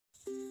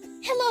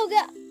Hello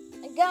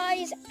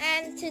guys,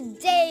 and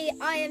today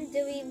I am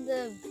doing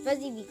the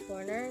buzzy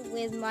corner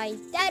with my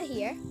dad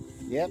here.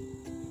 Yep.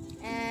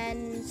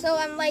 And so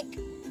I'm like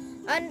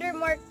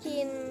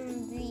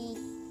undermarking the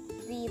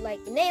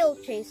like nail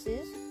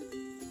traces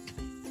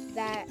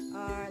that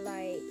are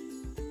like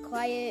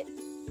quiet,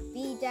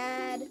 be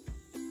dad,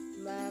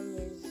 mom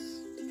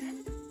is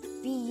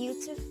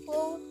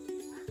beautiful.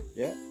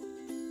 Yeah.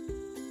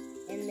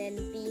 And then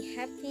be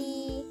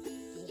happy,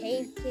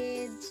 behave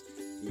kids,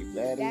 Be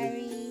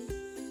very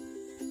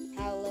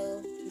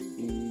hello,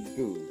 be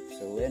good.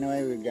 So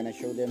anyway, we're gonna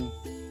show them.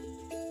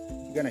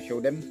 You're gonna show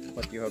them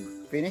what you have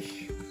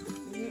finished.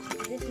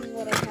 This is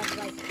what I have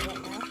like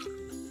right now.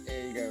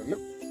 There you go.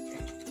 Look.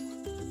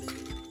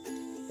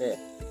 There.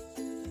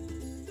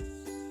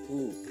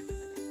 Ooh.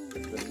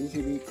 That's the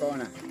BCB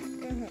corner.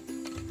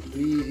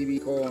 BCB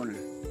corner.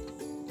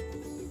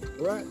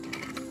 Right.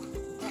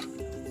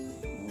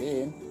 And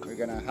then we're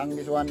gonna hang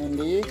this one in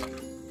the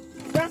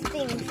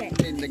Grafting shed.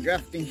 In the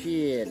grafting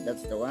shed.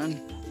 That's the one.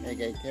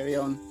 Okay, carry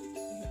on.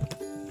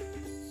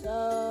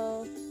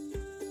 So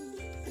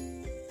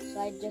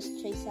I just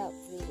trace out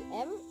the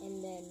M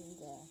and then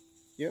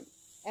the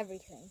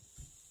everything.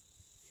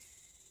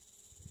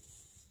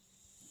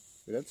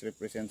 So that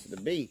represents the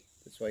B.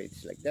 That's why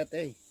it's like that,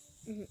 eh?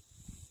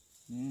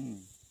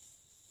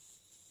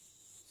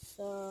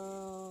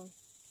 So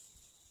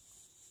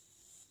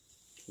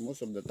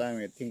most of the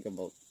time I think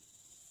about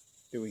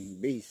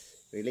doing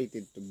base,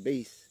 related to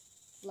base.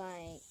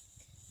 Like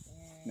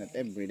not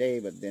every day,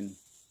 but then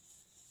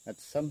at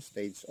some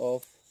stage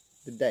of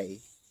the day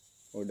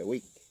or the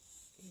week.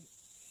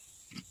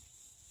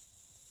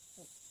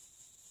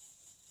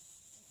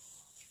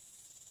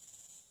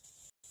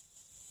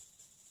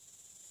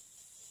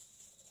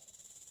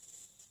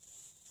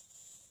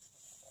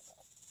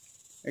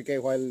 Okay,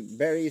 while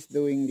Barry is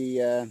doing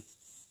the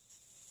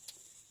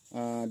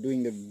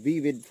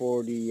vivid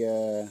for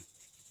the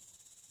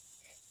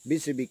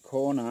BCB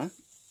corner,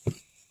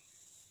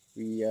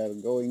 we are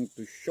going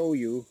to show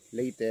you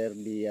later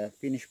the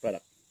finished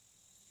product.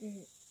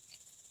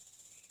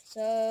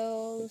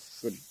 So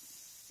good.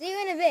 See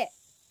you in a bit.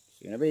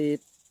 See you in a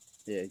bit.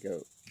 There you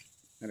go.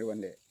 Another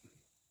one there.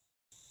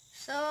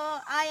 So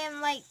I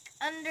am like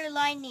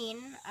underlining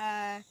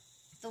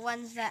the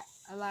ones that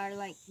are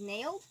like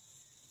nailed,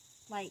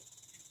 like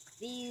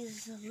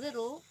these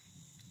little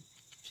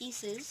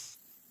pieces.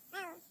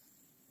 Nail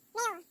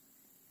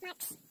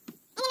marks. And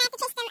then I have to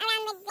twist them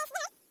around with this.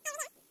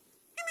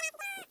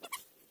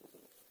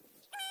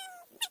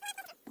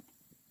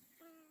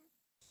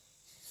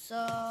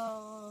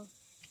 So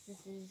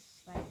this is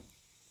like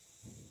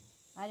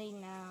adding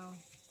now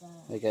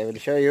the Okay, I will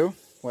show you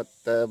what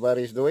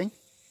Barry is doing.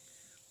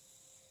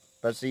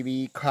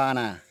 BCB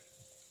corner.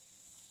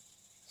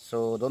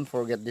 So don't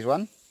forget this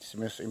one. It's the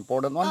most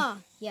important one. Oh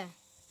yeah.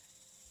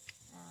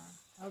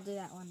 I'll do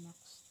that one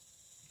next.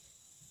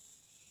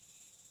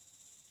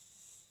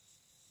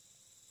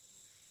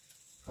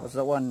 What's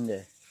that one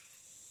there?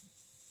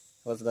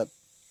 What's that?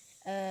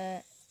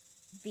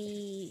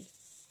 Be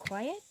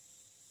quiet.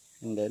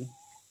 And then?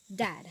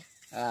 Dad.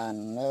 Ah,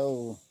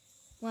 no.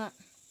 What?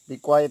 Be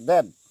quiet,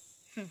 Dad.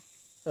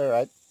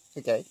 Alright.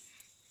 Okay.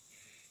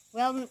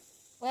 Well,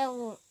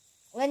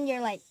 when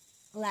you're like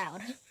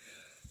loud.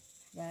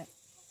 But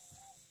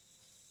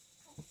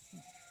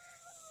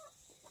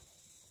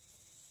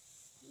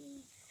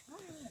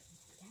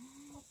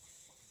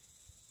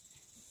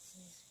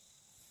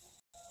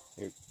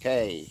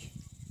Okay.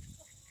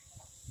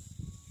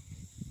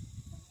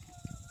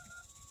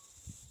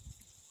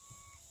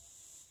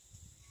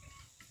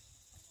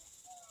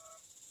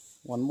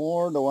 One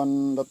more,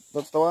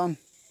 that's the one.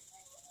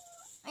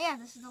 oh yeah,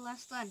 this is the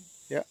last one.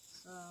 Yeah.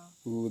 So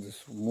Ooh,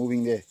 this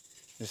moving there.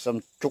 There's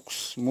some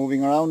chooks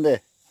moving around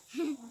there.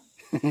 in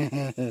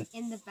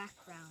the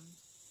background.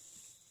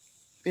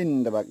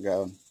 In the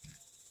background.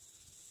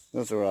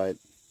 That's alright.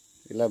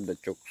 We love the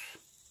chooks.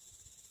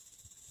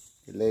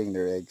 They're laying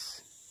their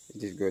eggs.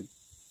 It is good.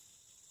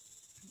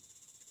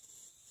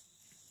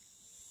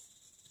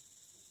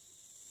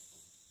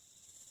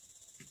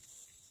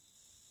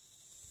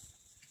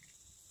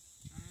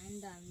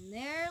 And I'm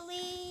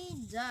nearly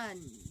done.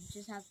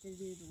 Just have to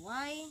do the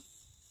Y.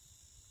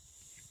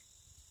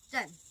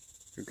 Done.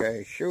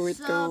 Okay, show it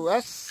So, to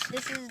us.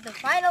 This is the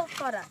final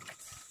product.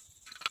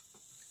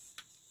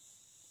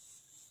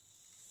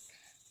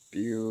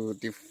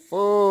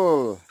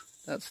 Beautiful.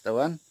 That's the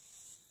one.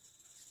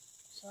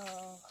 So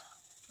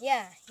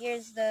yeah,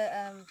 here's the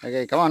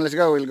Okay, come on, let's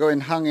go. We'll go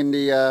and hang in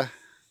the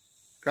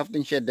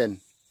crafting shed then.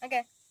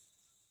 okay.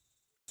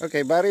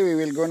 Okay, Barry, we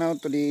will go now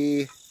to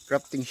the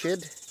crafting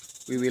shed.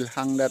 We will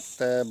hang that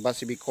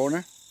BCB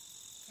corner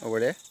over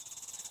there.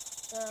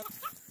 So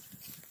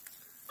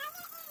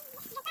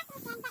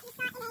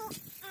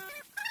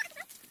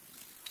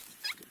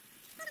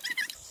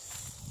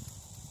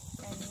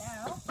and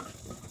now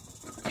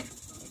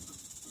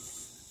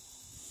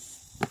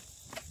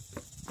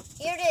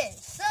here it is.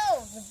 So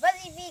the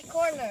buzzy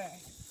corner,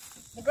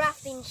 the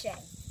grafting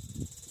shed.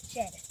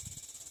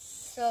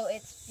 So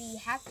it's be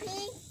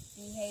happy,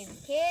 behave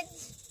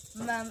kids.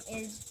 Mom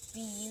is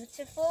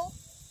beautiful.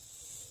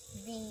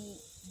 Be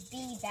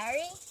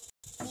Barry.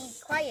 Be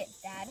quiet,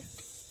 Dad.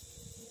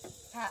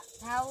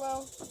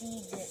 Paolo,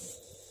 be good.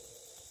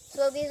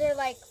 So these are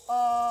like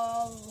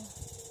all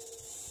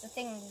the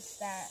things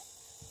that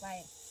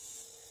like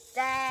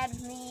Dad,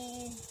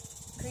 me,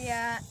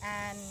 Kuya,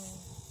 and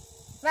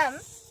Mom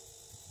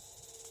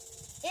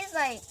is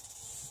like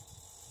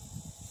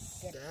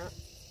good. That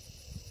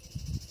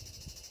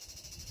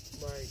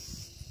my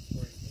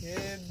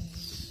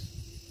kids,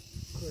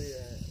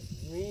 Kuya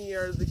and me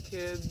are the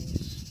kids.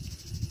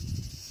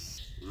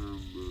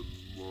 And then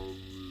Mom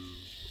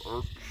is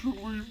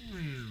actually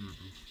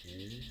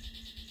beautiful.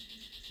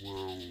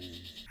 Well,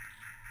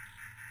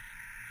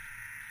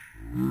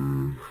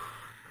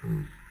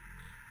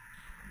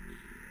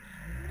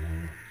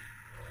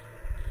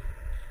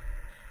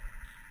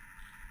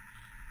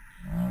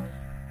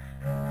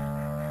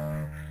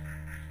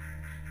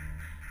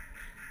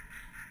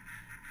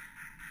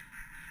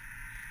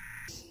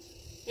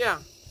 yeah.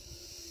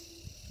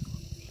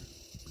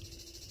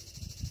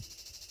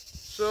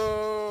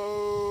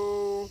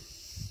 So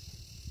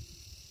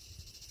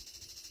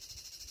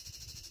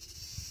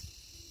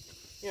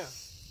yeah.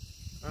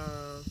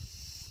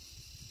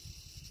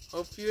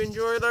 Hope you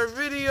enjoyed our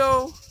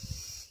video.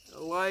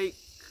 Like,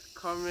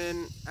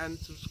 comment, and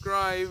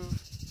subscribe.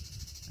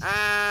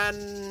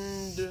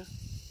 And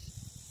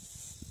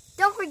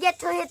Don't forget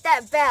to hit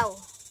that bell.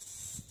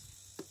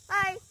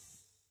 Bye.